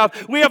do have.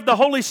 We have the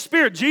Holy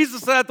Spirit.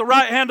 Jesus is at the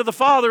right hand of the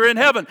Father in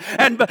heaven,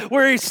 and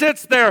where He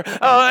sits there,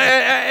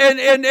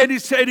 and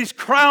He's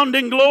crowned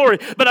in glory.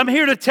 But I'm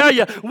here to tell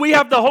you, we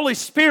have the Holy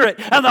Spirit,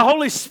 and the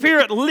Holy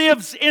Spirit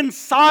lives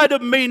inside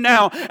of me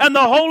now. And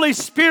the Holy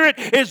Spirit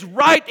is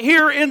right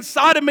here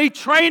inside of me,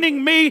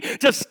 training me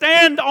to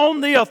stand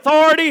on the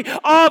authority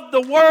of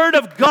the Word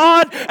of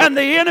God, and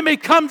the enemy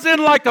comes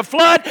in like a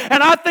flood.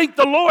 And I think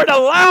the Lord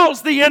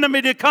allows the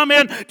enemy to come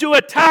in to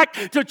attack,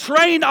 to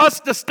train us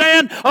to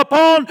stand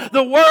upon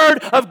the Word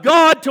of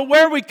God, to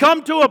where we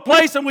come to a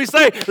place and we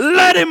say,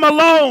 let him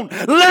alone,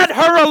 let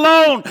her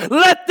alone,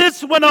 let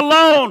this one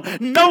alone.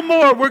 No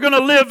more. We're going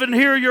to live and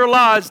hear your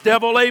lies,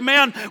 devil.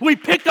 Amen. We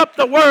pick up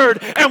the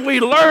Word and we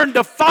learn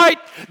to fight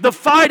the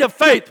fight of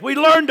faith. We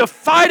learn to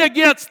fight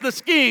against the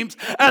schemes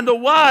and the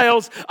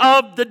wiles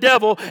of the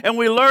devil, and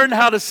we learn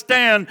how to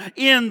stand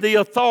in the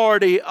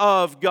authority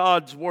of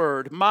God's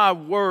Word. My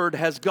Word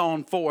has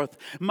gone forth.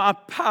 My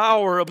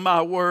power of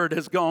my Word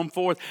has gone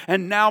forth,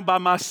 and now by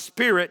my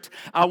Spirit,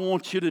 I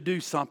want you to do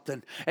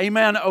something.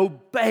 Amen.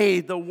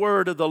 Obey the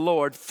Word of the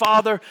Lord.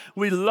 Father,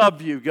 we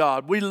love you,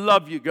 God. We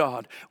love you,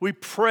 God. We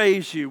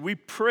praise you. We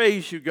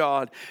praise you,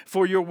 God,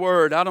 for your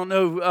Word. I don't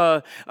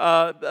know,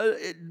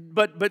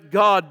 but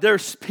God,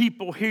 there's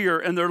people here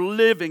and they're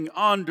living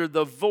under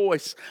the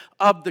voice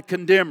of the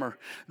condemner.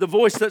 The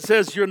voice that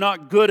says you're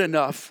not good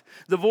enough.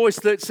 The voice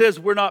that says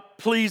we're not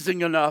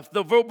pleasing enough.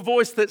 The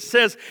voice that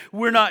says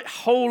we're not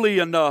holy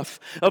enough.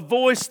 A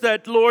voice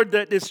that, Lord,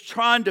 that is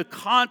trying to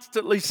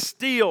constantly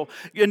steal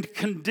and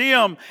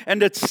condemn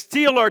and to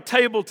steal our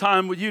table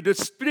time with you, to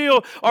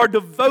steal our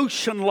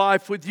devotion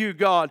life with you,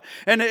 God.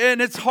 And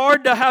it's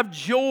hard to have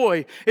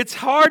joy. It's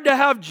hard to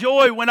have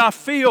joy when I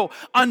feel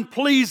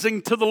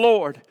unpleasing to the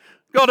Lord.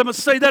 God, I must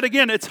say that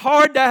again. It's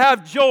hard to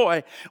have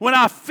joy when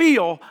I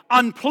feel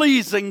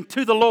unpleasing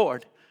to the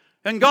Lord.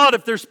 And God,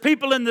 if there's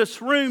people in this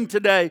room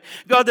today,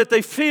 God, that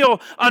they feel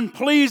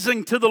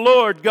unpleasing to the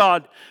Lord,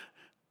 God,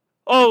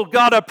 oh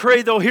God, I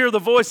pray they'll hear the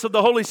voice of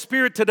the Holy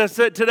Spirit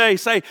today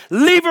say,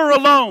 leave her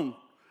alone.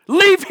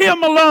 Leave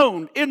him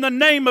alone in the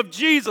name of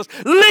Jesus.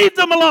 Leave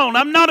them alone.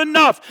 I'm not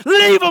enough.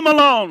 Leave them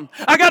alone.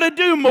 I got to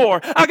do more.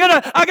 I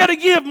got to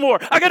give more.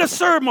 I got to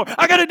serve more.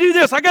 I got to do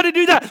this. I got to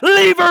do that.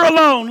 Leave her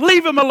alone.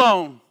 Leave him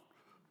alone.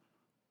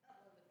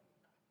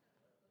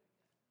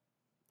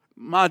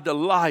 My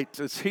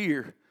delight is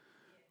here.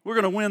 We're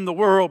going to win the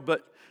world,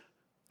 but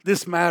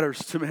this matters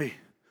to me.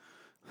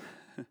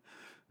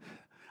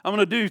 I'm going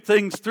to do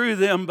things through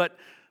them, but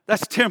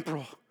that's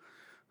temporal.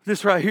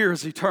 This right here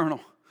is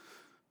eternal.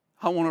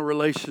 I want a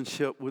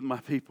relationship with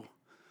my people.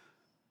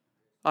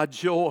 My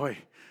joy,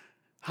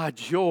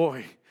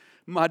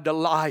 my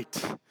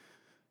delight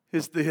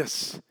is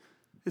this.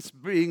 It's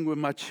being with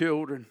my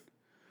children.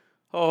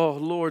 Oh,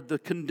 Lord, the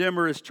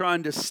condemner is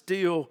trying to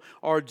steal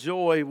our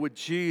joy with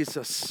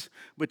Jesus.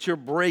 But you're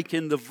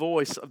breaking the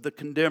voice of the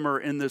condemner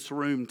in this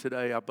room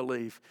today, I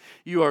believe.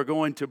 You are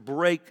going to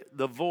break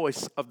the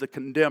voice of the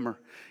condemner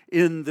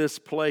in this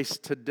place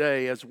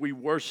today as we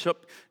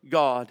worship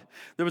God.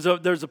 There's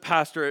a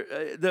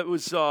pastor that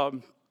was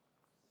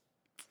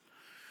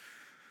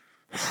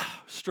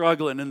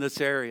struggling in this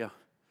area.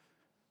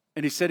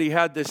 And he said he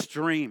had this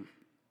dream.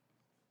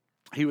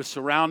 He was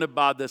surrounded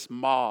by this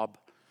mob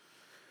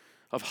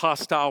of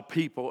hostile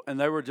people, and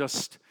they were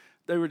just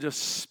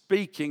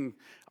speaking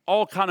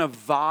all kind of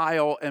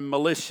vile and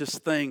malicious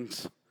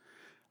things.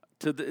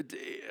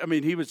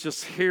 He was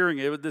just hearing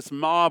it with this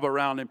mob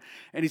around him.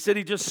 And he said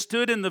he just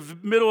stood in the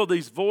middle of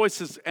these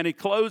voices and he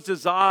closed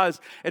his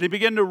eyes and he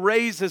began to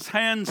raise his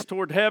hands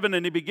toward heaven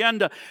and he began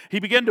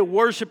to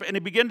worship and he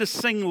began to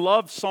sing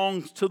love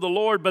songs to the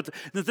Lord. But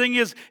the thing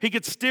is, he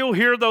could still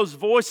hear those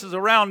voices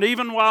around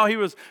even while he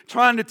was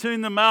trying to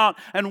tune them out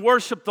and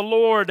worship the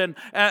Lord. And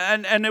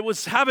it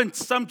was having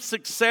some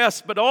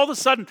success. But all of a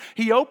sudden,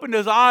 he opened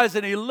his eyes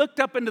and he looked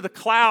up into the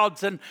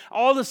clouds, and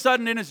all of a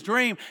sudden in his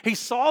dream, he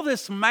saw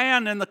this man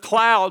in the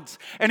clouds,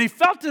 and he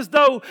felt as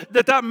though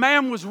that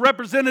man was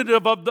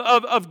representative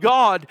of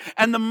God,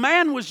 and the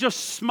man was just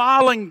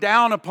smiling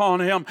down upon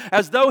him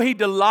as though he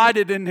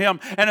delighted in him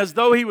and as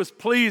though he was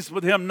pleased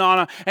with him,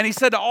 Nana. And he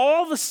said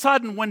all of a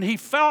sudden when he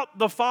felt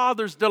the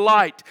Father's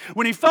delight,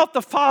 when he felt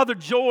the Father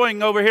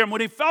joying over him, when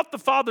he felt the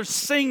Father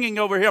singing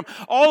over him,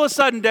 all of a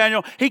sudden,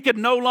 Daniel, he could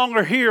no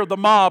longer hear the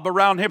mob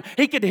around him.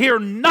 He could hear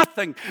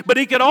nothing, but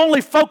he could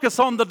only focus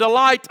on the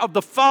delight of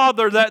the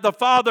Father that the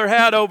Father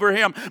had over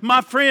him.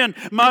 My friend,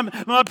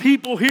 my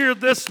people here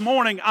this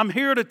morning, I'm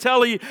here to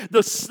tell you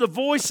the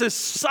voices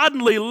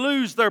suddenly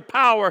lose their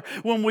power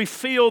when we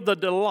feel the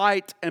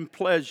delight and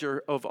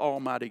pleasure of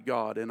Almighty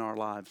God in our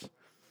lives.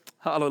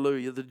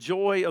 Hallelujah. The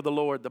joy of the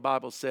Lord, the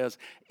Bible says,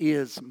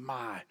 is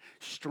my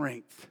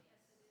strength.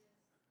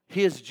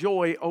 His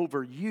joy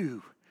over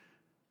you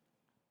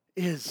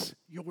is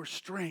your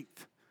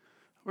strength.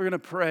 We're going to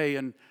pray,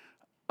 and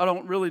I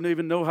don't really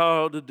even know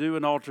how to do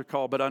an altar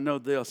call, but I know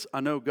this. I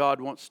know God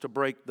wants to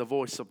break the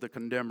voice of the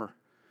condemner.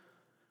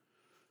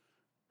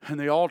 And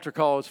the altar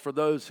call is for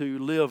those who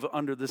live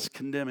under this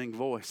condemning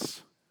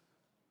voice.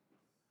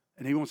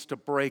 And He wants to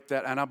break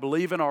that. And I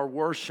believe in our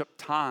worship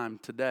time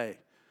today,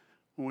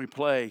 when we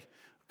play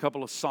a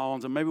couple of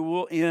songs, and maybe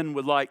we'll end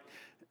with like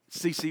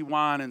C.C.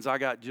 Winans, I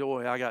Got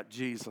Joy, I Got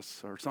Jesus,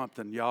 or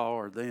something, y'all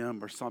or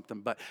them or something.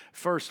 But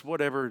first,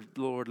 whatever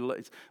the Lord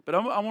lays. But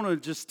I want to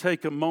just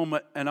take a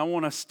moment, and I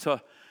want us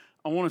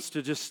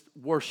to just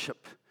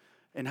worship.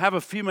 and have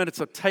a few minutes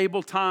of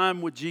table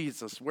time with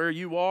Jesus where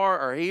you are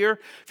or here.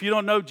 If you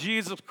don't know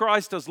Jesus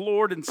Christ as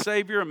Lord and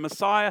Savior and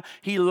Messiah,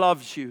 He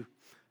loves you.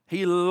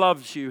 He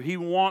loves you. He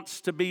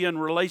wants to be in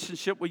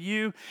relationship with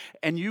you,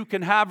 and you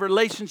can have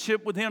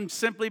relationship with Him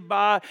simply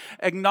by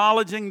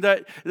acknowledging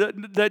that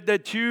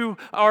you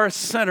are a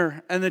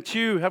sinner and that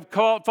you have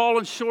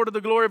fallen short of the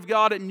glory of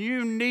God and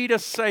you need a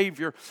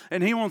Savior,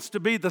 and He wants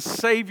to be the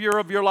Savior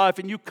of your life.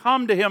 And you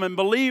come to Him and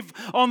believe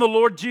on the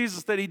Lord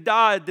Jesus, that He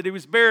died, that He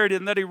was buried,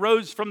 and that He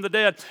rose from the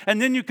dead.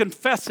 And then you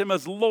confess Him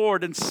as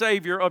Lord and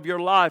Savior of your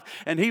life,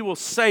 and He will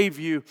save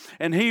you,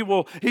 and He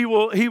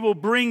will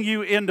bring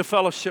you into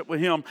fellowship with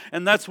Him.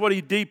 And that's what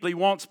He deeply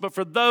wants. But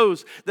for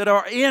those that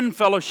are in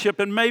fellowship,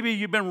 and maybe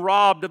you've been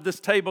robbed of this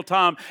table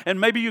time, and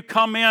maybe you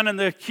come in and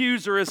the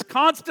accuser is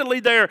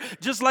constantly there,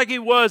 just like he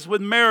was with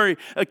Mary,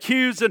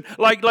 accusing,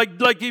 like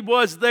he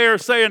was there,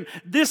 saying,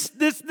 this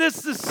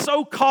is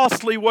so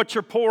costly what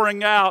you're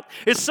pouring out.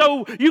 It's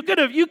so, you could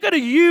have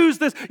used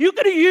this. You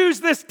could have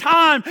used this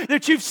time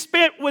that you've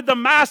spent with the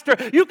Master.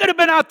 You could have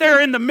been out there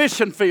in the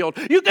mission field.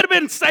 You could have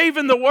been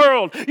saving the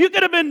world. You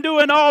could have been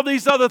doing all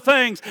these other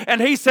things.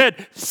 And He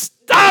said,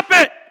 stop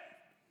it!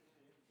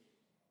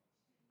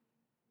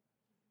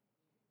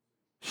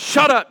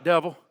 Shut up,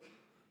 devil.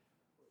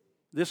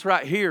 This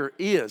right here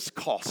is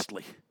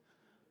costly.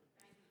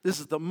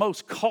 This is the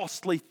most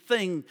costly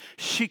thing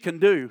she can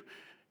do,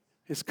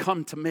 is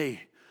come to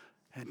me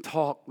and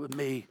talk with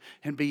me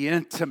and be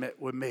intimate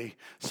with me.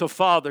 So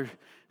Father,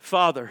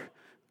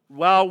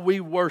 while we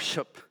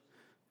worship,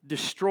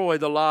 destroy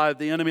the lie of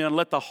the enemy and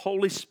let the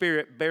Holy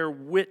Spirit bear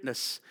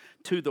witness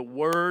to the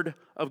Word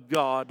of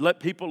God. Let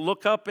people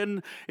look up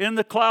in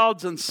the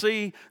clouds and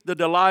see the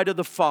delight of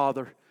the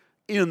Father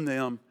in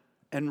them,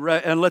 and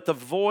let the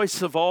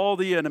voice of all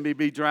the enemy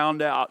be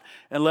drowned out,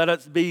 and let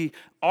it be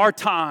our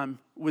time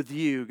with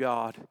you,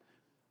 God.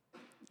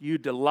 You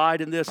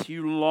delight in this.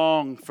 You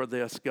long for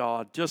this,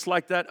 God. Just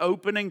like that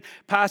opening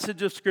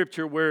passage of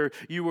Scripture where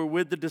you were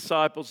with the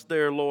disciples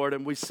there, Lord,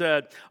 and we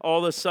said all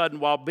of a sudden,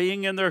 while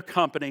being in their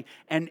company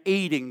and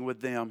eating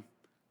with them,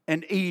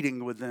 and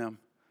eating with them,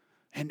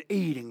 and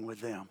eating with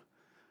them.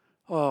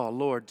 Oh,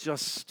 Lord,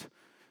 just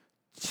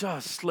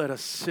let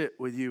us sit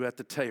with you at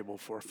the table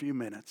for a few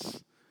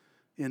minutes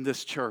in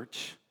this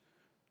church.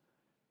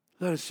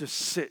 Let us just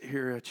sit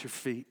here at your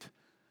feet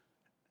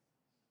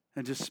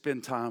and just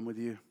spend time with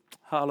you.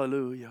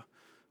 Hallelujah.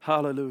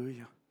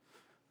 Hallelujah.